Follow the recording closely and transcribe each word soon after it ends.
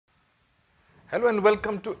Hello and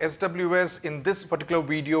welcome to SWS. In this particular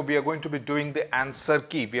video, we are going to be doing the answer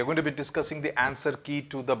key. We are going to be discussing the answer key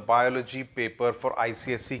to the biology paper for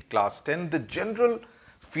ICSE class 10. The general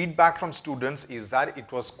feedback from students is that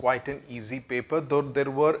it was quite an easy paper, though there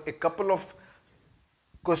were a couple of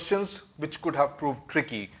questions which could have proved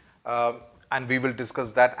tricky. And we will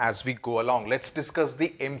discuss that as we go along. Let's discuss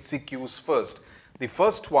the MCQs first. The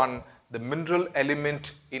first one, the mineral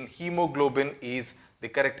element in hemoglobin is, the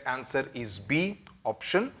correct answer is B,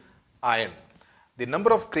 option iron. The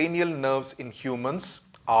number of cranial nerves in humans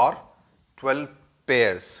are 12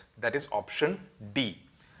 pairs, that is option D.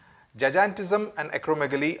 Gigantism and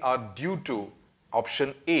acromegaly are due to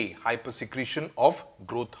option A, hypersecretion of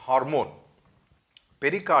growth hormone.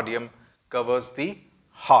 Pericardium covers the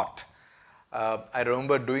heart. I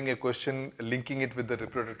remember doing a question linking it with the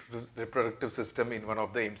reproductive system in one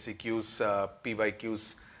of the MCQs,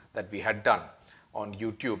 PYQs that we had done on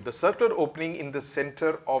YouTube. The circular opening in the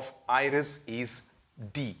center of iris is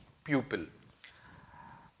D, pupil.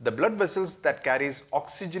 The blood vessels that carries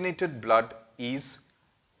oxygenated blood is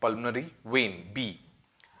pulmonary vein, B.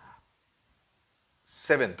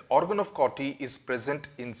 Seventh, organ of Corti is present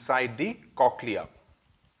inside the cochlea.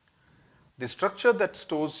 The structure that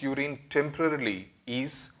stores urine temporarily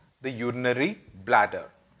is the urinary bladder,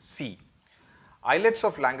 C. Islets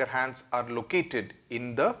of Langerhans are located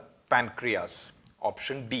in the pancreas,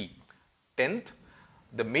 option D. 10th,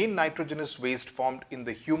 the main nitrogenous waste formed in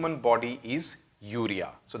the human body is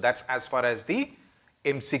urea. So that's as far as the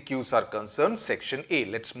MCQs are concerned, section A.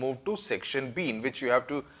 Let's move to section B, in which you have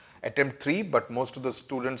to attempt 3, but most of the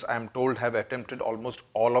students, I am told, have attempted almost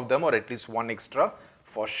all of them, or at least one extra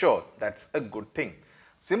for sure. That's a good thing.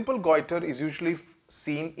 Simple goiter is usually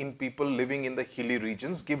seen in people living in the hilly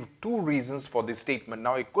regions. Give 2 reasons for this statement.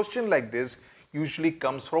 Now, a question like this usually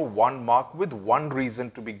comes for 1 mark with 1 reason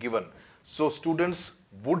to be given. So students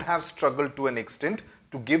would have struggled to an extent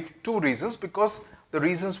to give 2 reasons, because the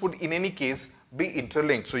reasons would in any case be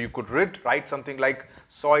interlinked. So you could write something like,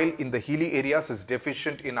 soil in the hilly areas is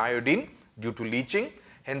deficient in iodine due to leaching,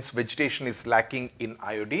 hence vegetation is lacking in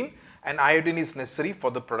iodine, and iodine is necessary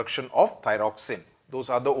for the production of thyroxine. Those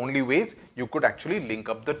are the only ways you could actually link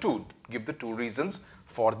up the 2, give the 2 reasons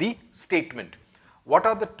for the statement. What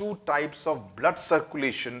are the 2 types of blood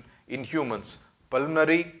circulation in humans?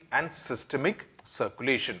 Pulmonary and systemic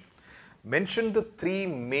circulation. Mention the 3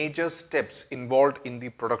 major steps involved in the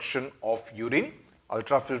production of urine: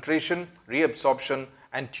 ultrafiltration, reabsorption,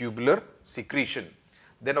 and tubular secretion.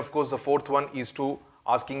 Then of course the 4th one is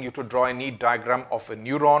asking you to draw a neat diagram of a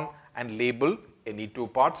neuron and label any 2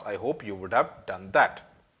 parts. I hope you would have done that.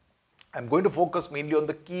 I'm going to focus mainly on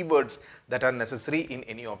the keywords that are necessary in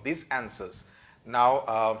any of these answers.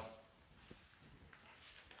 Now,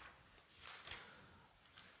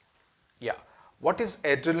 what is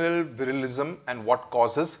adrenal virilism and what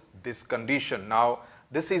causes this condition? Now,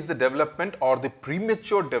 this is the development or the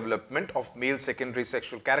premature development of male secondary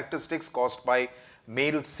sexual characteristics caused by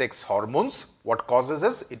male sex hormones. What causes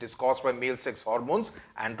this? It is caused by male sex hormones,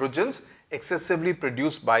 androgens, excessively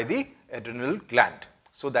produced by the adrenal gland.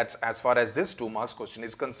 So that's as far as this 2 marks question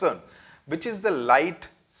is concerned. Which is the light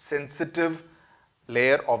sensitive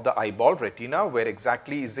layer of the eyeball, retina? Where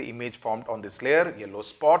exactly is the image formed on this layer? Yellow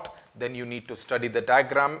spot. Then you need to study the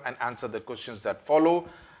diagram and answer the questions that follow.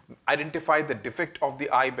 Identify the defect of the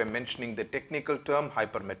eye by mentioning the technical term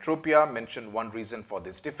hypermetropia. Mention 1 reason for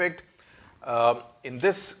this defect. In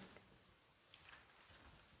this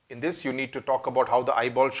you need to talk about how the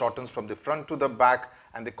eyeball shortens from the front to the back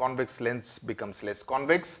and the convex lens becomes less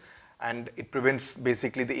convex, and it prevents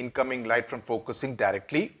basically the incoming light from focusing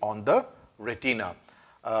directly on the retina.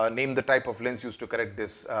 Name the type of lens used to correct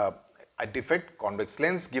this defect, convex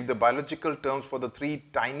lens. Give the biological terms for the 3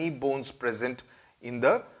 tiny bones present in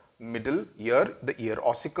the middle ear, the ear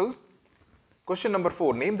ossicle. Question number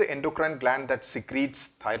 4, name the endocrine gland that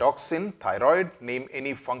secretes thyroxine, thyroid. Name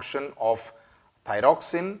any function of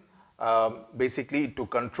thyroxine, basically to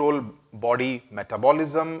control body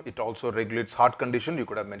metabolism. It also regulates heart condition. You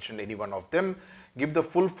could have mentioned any one of them. Give the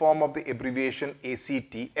full form of the abbreviation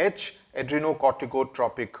ACTH,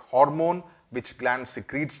 adrenocorticotropic hormone. Which gland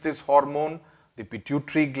secretes this hormone? The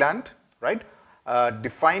pituitary gland, right?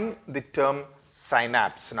 Define the term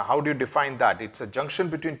synapse. Now, how do you define that? It's a junction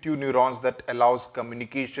between 2 neurons that allows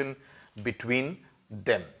communication between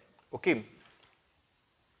them. Okay.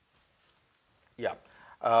 Yeah.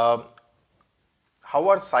 How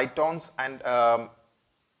are cytons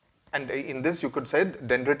and in this you could say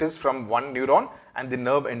dendrites from one neuron and the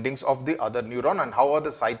nerve endings of the other neuron, and how are the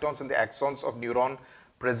cytons and the axons of neuron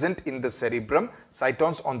present in the cerebrum?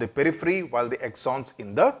 Cytons on the periphery while the axons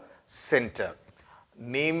in the center.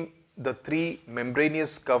 Name the three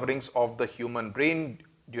membranous coverings of the human brain: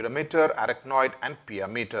 durameter, arachnoid and pia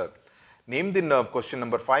mater. Name the nerve, question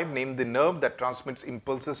number 5, name the nerve that transmits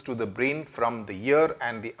impulses to the brain from the ear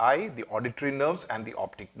and the eye, the auditory nerves and the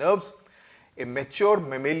optic nerves. A mature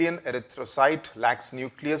mammalian erythrocyte lacks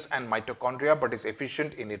nucleus and mitochondria but is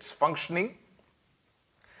efficient in its functioning.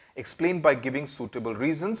 Explain by giving suitable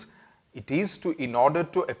reasons. It is in order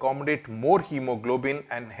to accommodate more hemoglobin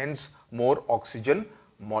and hence more oxygen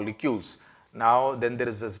molecules. Now then there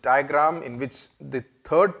is this diagram in which the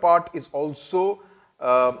third part is also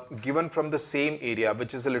given from the same area,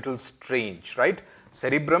 which is a little strange, right?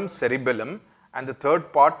 Cerebrum, cerebellum, and the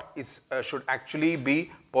third part is should actually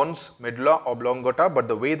be pons medulla oblongata, but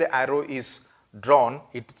the way the arrow is drawn,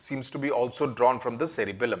 it seems to be also drawn from the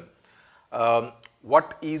cerebellum.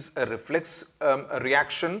 What is a reflex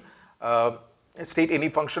reaction? State any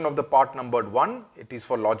function of the part numbered 1. It is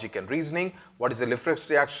for logic and reasoning. What is a reflex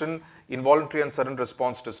reaction? Involuntary and sudden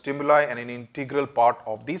response to stimuli and an integral part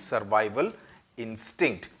of the survival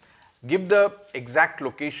instinct. Give the exact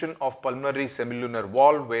location of pulmonary semilunar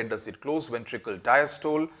valve. Where does it close? Ventricle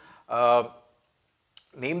diastole.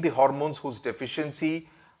 Name the hormones whose deficiency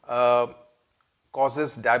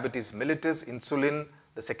causes diabetes mellitus. Insulin.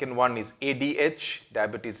 The second one is ADH,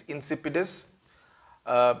 diabetes insipidus.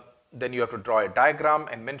 Then you have to draw a diagram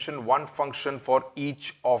and mention one function for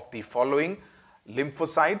each of the following.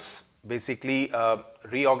 Lymphocytes basically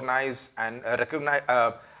reorganize and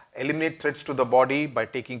eliminate threats to the body by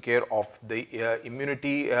taking care of the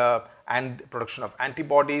immunity and production of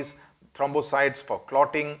antibodies. Thrombocytes for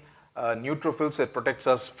clotting. Neutrophils, it protects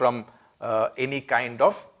us from any kind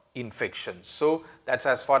of infection. So that's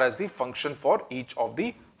as far as the function for each of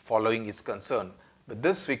the following is concerned. With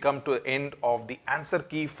this, we come to the end of the answer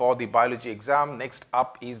key for the biology exam. Next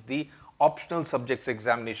up is the optional subjects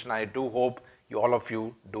examination. I do hope all of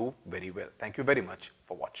you do very well. Thank you very much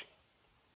for watching.